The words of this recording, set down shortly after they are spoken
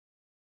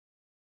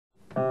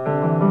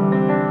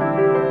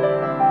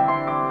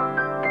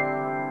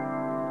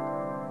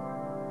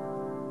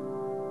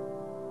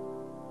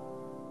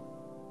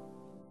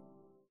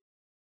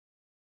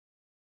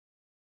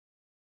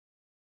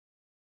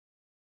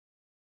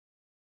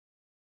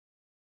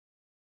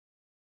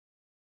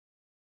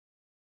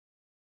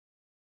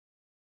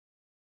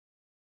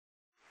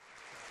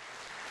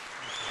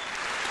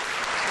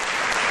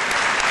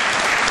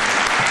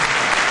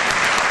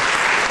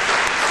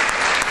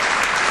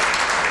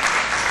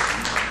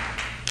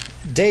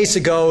Days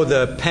ago,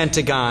 the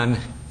Pentagon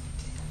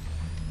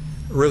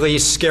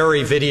released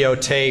scary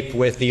videotape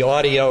with the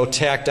audio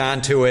tacked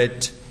onto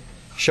it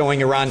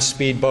showing Iran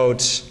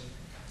speedboats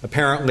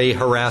apparently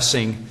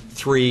harassing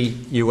 3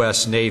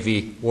 U.S.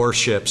 Navy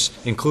warships,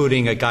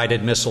 including a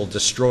guided missile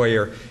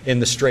destroyer in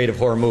the Strait of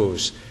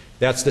Hormuz.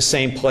 That's the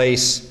same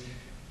place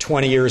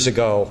 20 years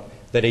ago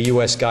that a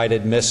U.S.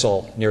 guided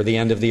missile near the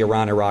end of the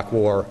Iran-Iraq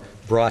War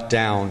brought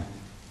down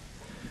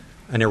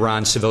an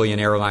Iran civilian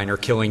airliner,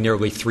 killing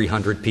nearly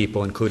 300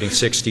 people, including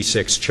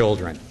 66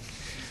 children.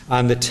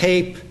 On the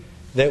tape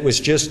that was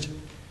just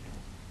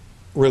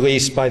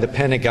released by the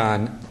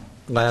Pentagon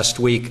last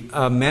week,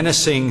 a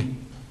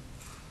menacing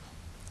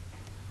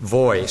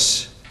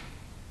voice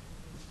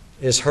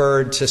is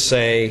heard to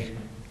say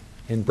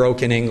in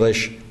broken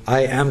English,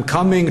 "I am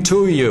coming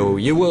to you.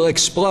 You will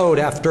explode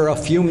after a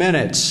few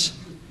minutes."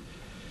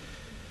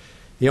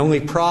 The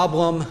only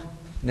problem,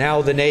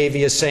 now the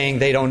Navy is saying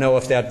they don't know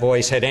if that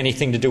voice had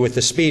anything to do with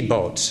the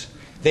speedboats.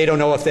 They don't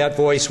know if that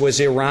voice was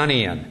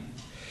Iranian.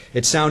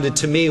 It sounded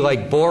to me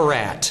like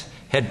Borat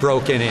had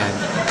broken in.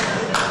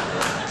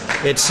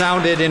 It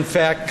sounded, in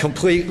fact,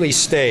 completely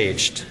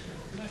staged.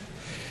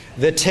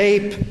 The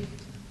tape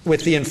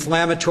with the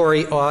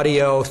inflammatory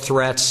audio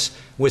threats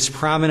was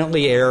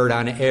prominently aired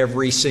on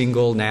every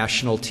single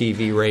national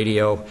TV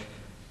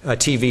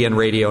and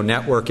radio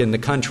network in the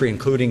country,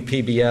 including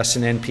PBS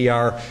and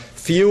NPR.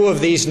 Few of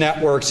these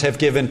networks have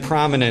given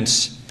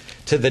prominence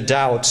to the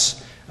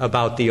doubts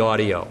about the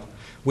audio.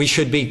 We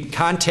should be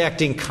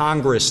contacting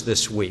Congress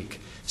this week,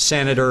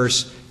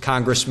 senators,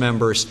 Congress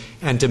members,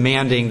 and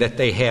demanding that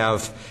they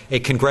have a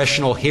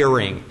congressional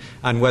hearing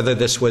on whether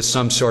this was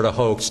some sort of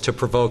hoax to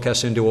provoke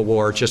us into a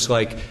war, just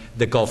like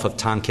the Gulf of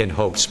Tonkin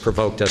hoax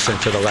provoked us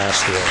into the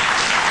last war.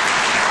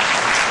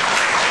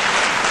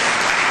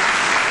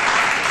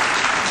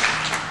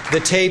 The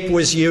tape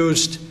was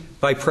used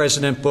by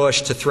President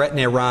Bush to threaten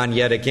Iran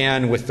yet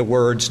again with the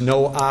words,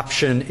 "No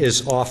option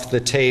is off the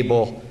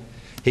table."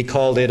 He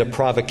called it a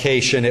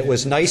provocation. It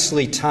was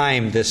nicely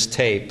timed, this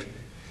tape,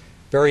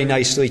 very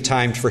nicely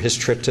timed for his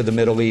trip to the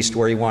Middle East,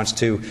 where he wants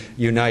to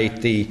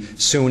unite the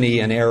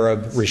Sunni and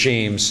Arab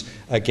regimes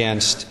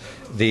against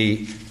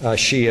the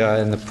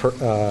Shia and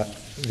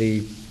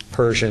the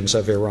Persians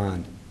of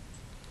Iran.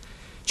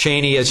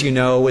 Cheney, as you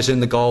know, was in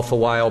the Gulf a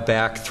while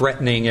back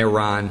threatening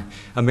Iran.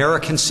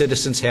 American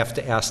citizens have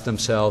to ask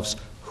themselves,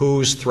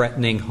 who's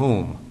threatening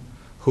whom?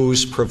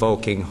 Who's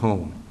provoking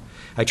whom?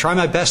 I try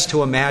my best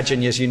to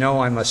imagine, as you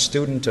know, I'm a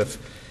student of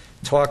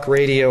talk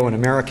radio and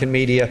American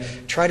media,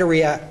 try to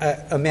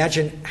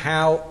imagine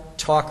how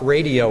talk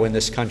radio in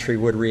this country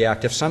would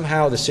react if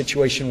somehow the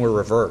situation were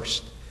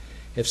reversed,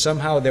 if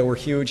somehow there were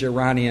huge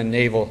Iranian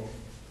naval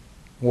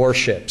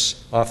warships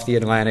off the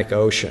Atlantic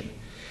Ocean.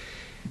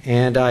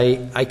 And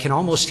I can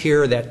almost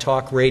hear that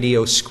talk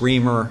radio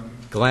screamer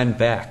Glenn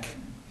Beck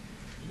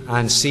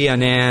on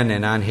CNN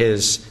and on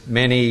his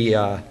many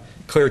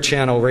Clear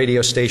Channel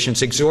radio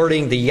stations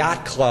exhorting the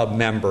yacht club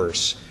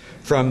members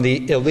from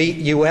the elite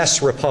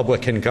U.S.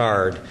 Republican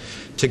Guard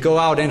to go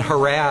out and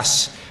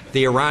harass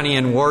the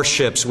Iranian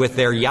warships with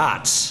their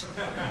yachts.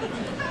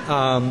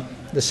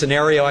 The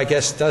scenario, I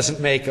guess, doesn't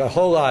make a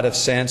whole lot of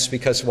sense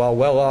because while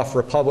well-off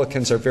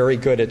Republicans are very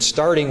good at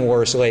starting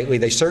wars lately,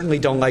 they certainly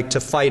don't like to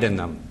fight in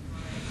them.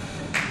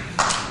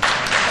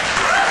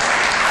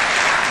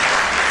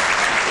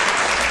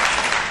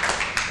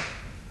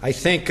 I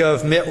think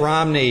of Mitt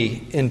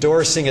Romney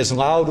endorsing as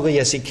loudly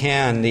as he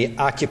can the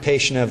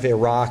occupation of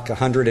Iraq,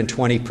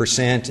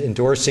 120%,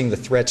 endorsing the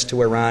threats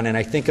to Iran, and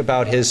I think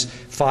about his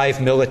 5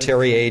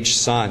 military-aged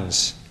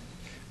sons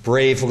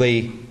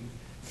bravely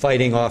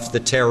fighting off the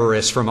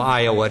terrorists from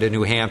Iowa to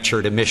New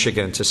Hampshire to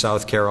Michigan to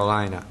South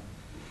Carolina.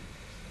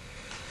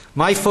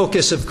 My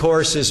focus, of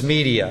course, is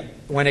media.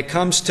 When it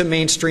comes to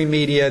mainstream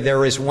media,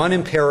 there is one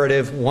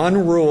imperative,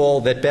 one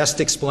rule that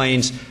best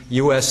explains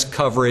U.S.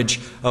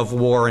 coverage of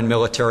war and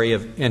military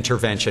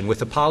intervention.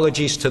 With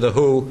apologies to the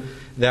WHO,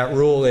 that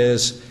rule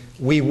is,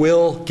 we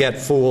will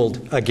get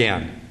fooled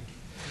again.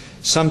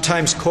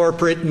 Sometimes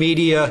corporate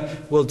media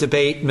will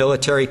debate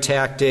military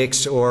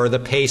tactics or the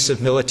pace of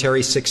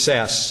military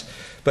success,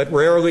 but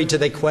rarely do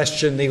they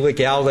question the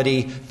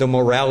legality, the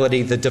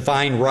morality, the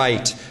divine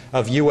right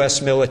of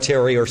U.S.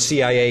 military or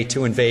CIA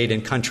to invade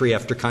in country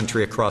after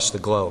country across the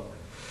globe.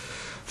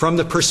 From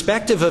the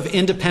perspective of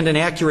independent,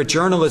 accurate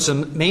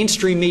journalism,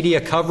 mainstream media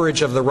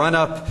coverage of the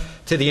run-up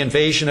to the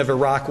invasion of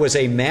Iraq was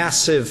a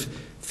massive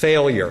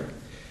failure.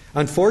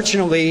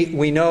 Unfortunately,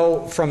 we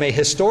know from a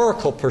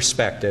historical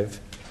perspective,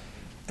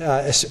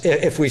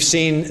 if we've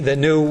seen the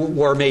new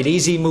War Made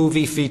Easy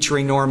movie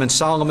featuring Norman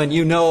Solomon,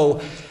 you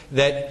know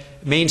that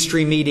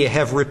mainstream media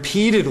have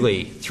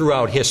repeatedly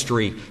throughout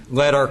history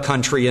led our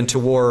country into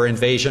war or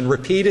invasion,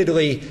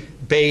 repeatedly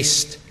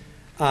based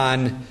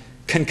on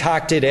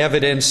concocted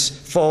evidence,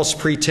 false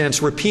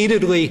pretense,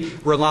 repeatedly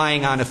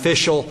relying on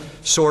official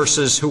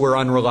sources who were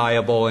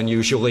unreliable and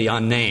usually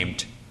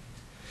unnamed.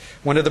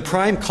 One of the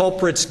prime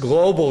culprits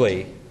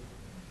globally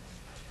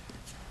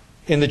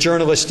in the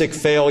journalistic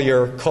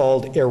failure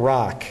called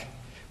Iraq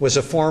was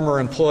a former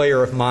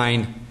employer of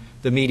mine,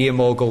 the media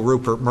mogul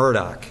Rupert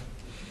Murdoch.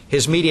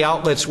 His media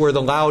outlets were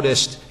the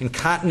loudest in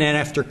continent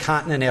after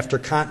continent after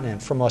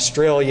continent, from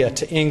Australia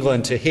to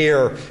England to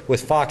here,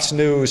 with Fox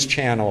News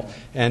Channel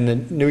and the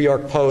New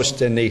York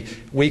Post and the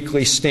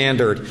Weekly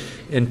Standard,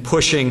 in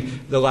pushing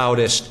the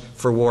loudest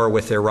for war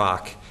with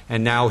Iraq.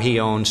 And now he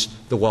owns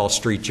the Wall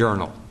Street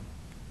Journal.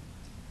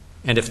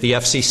 And if the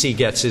FCC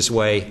gets his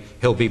way,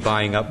 he'll be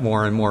buying up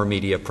more and more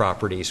media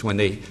properties when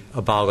they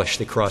abolish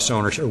the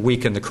cross-ownership, or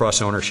weaken the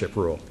cross-ownership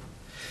rule.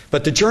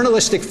 But the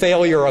journalistic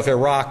failure of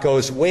Iraq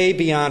goes way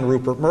beyond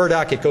Rupert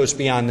Murdoch. It goes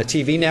beyond the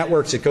TV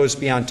networks. It goes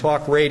beyond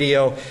talk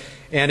radio.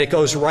 And it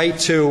goes right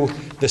to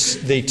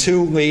the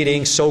two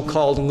leading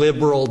so-called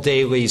liberal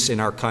dailies in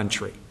our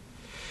country.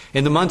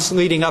 In the months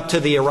leading up to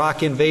the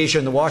Iraq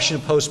invasion, the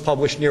Washington Post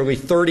published nearly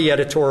 30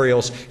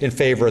 editorials in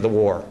favor of the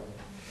war.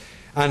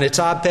 On its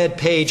op-ed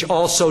page,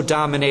 also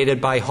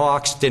dominated by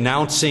hawks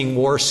denouncing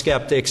war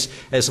skeptics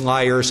as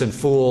liars and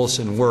fools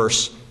and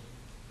worse.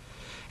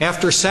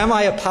 After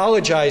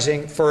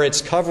semi-apologizing for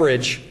its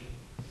coverage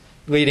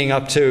leading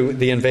up to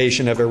the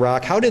invasion of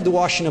Iraq, how did the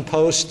Washington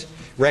Post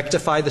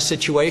rectify the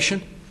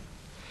situation?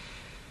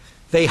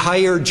 They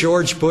hired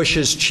George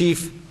Bush's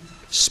chief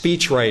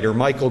speechwriter,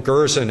 Michael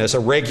Gerson, as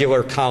a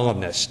regular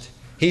columnist.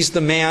 He's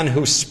the man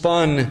who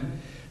spun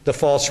the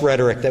false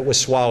rhetoric that was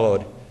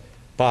swallowed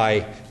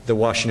by the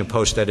Washington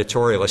Post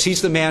editorialists.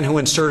 He's the man who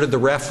inserted the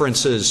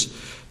references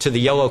to the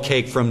yellow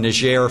cake from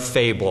Niger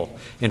fable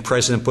in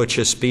President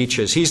Bush's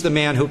speeches. He's the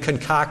man who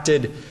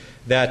concocted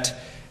that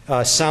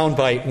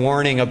soundbite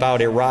warning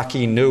about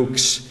Iraqi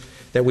nukes,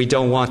 that we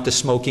don't want the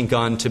smoking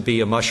gun to be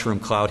a mushroom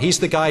cloud. He's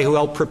the guy who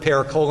helped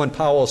prepare Colin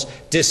Powell's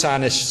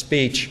dishonest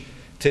speech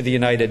to the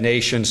United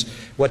Nations.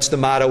 What's the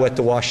motto at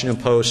the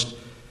Washington Post?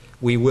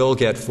 We will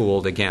get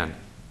fooled again.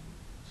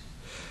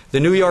 The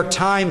New York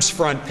Times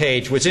front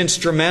page was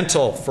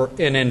instrumental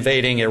in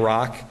invading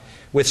Iraq,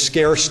 with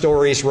scare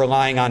stories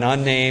relying on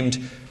unnamed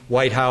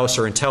White House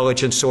or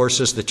intelligence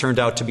sources that turned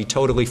out to be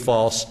totally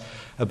false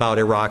about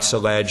Iraq's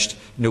alleged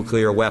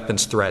nuclear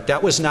weapons threat.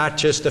 That was not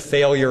just a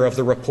failure of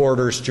the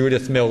reporters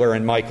Judith Miller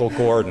and Michael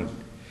Gordon.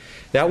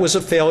 That was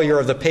a failure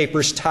of the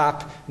paper's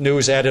top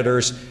news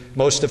editors,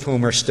 most of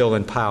whom are still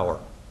in power.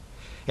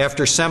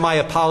 After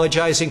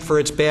semi-apologizing for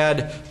its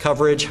bad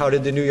coverage, how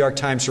did the New York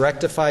Times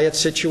rectify its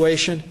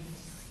situation?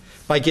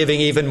 By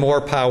giving even more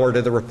power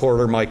to the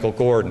reporter Michael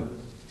Gordon.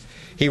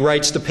 He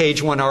writes the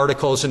page one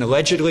articles in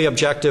allegedly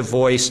objective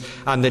voice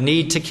on the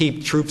need to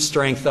keep troop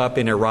strength up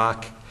in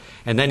Iraq,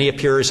 and then he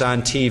appears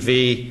on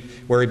TV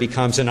where he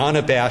becomes an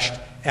unabashed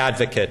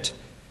advocate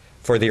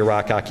for the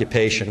Iraq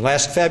occupation.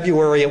 Last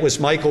February, it was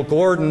Michael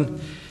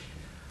Gordon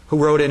who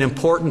wrote an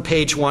important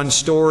page one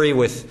story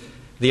with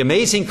the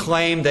amazing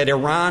claim that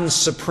Iran's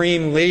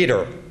supreme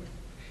leader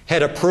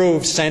had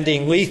approved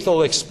sending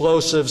lethal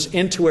explosives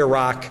into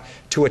Iraq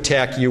to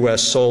attack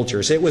U.S.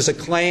 soldiers. It was a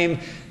claim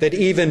that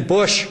even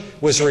Bush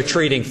was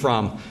retreating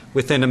from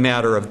within a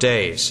matter of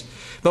days.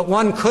 But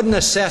one couldn't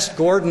assess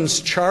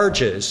Gordon's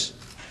charges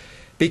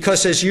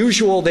because, as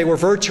usual, they were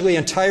virtually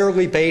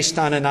entirely based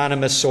on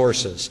anonymous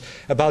sources.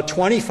 About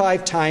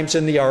 25 times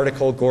in the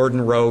article,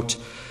 Gordon wrote,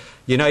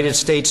 United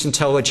States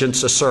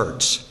intelligence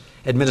asserts,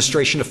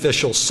 administration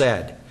officials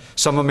said,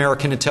 some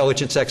American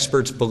intelligence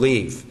experts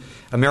believe,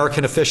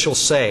 American officials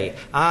say,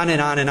 on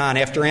and on and on.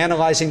 After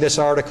analyzing this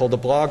article, the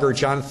blogger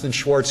Jonathan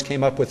Schwartz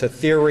came up with a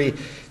theory.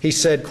 He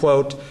said,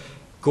 quote,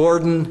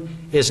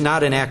 Gordon is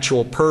not an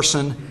actual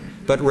person,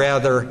 but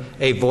rather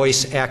a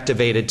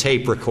voice-activated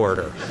tape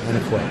recorder,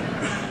 unquote.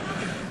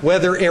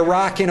 Whether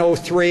Iraq in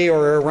 03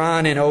 or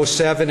Iran in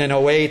 07 and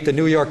 08, the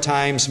New York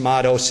Times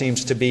motto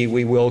seems to be,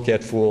 we will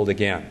get fooled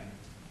again.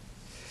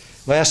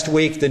 Last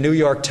week, the New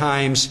York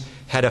Times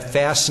had a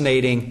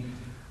fascinating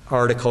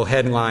article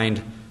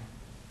headlined,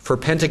 For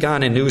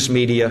Pentagon and News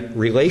Media,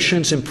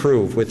 Relations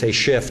Improve with a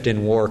Shift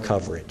in War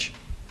Coverage.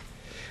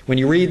 When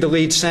you read the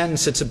lead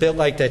sentence, it's a bit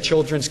like that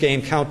children's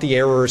game, Count the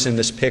Errors in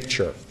this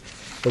picture.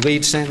 The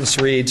lead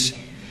sentence reads,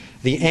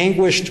 the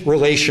anguished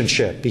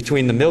relationship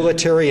between the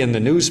military and the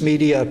news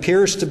media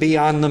appears to be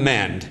on the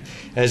mend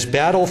as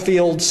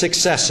battlefield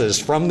successes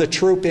from the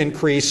troop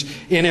increase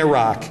in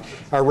Iraq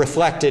are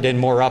reflected in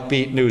more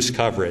upbeat news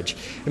coverage.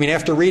 I mean,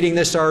 after reading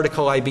this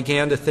article, I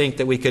began to think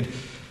that we could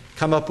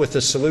come up with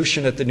a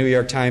solution at the New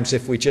York Times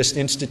if we just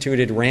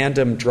instituted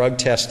random drug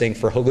testing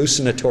for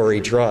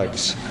hallucinatory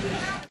drugs.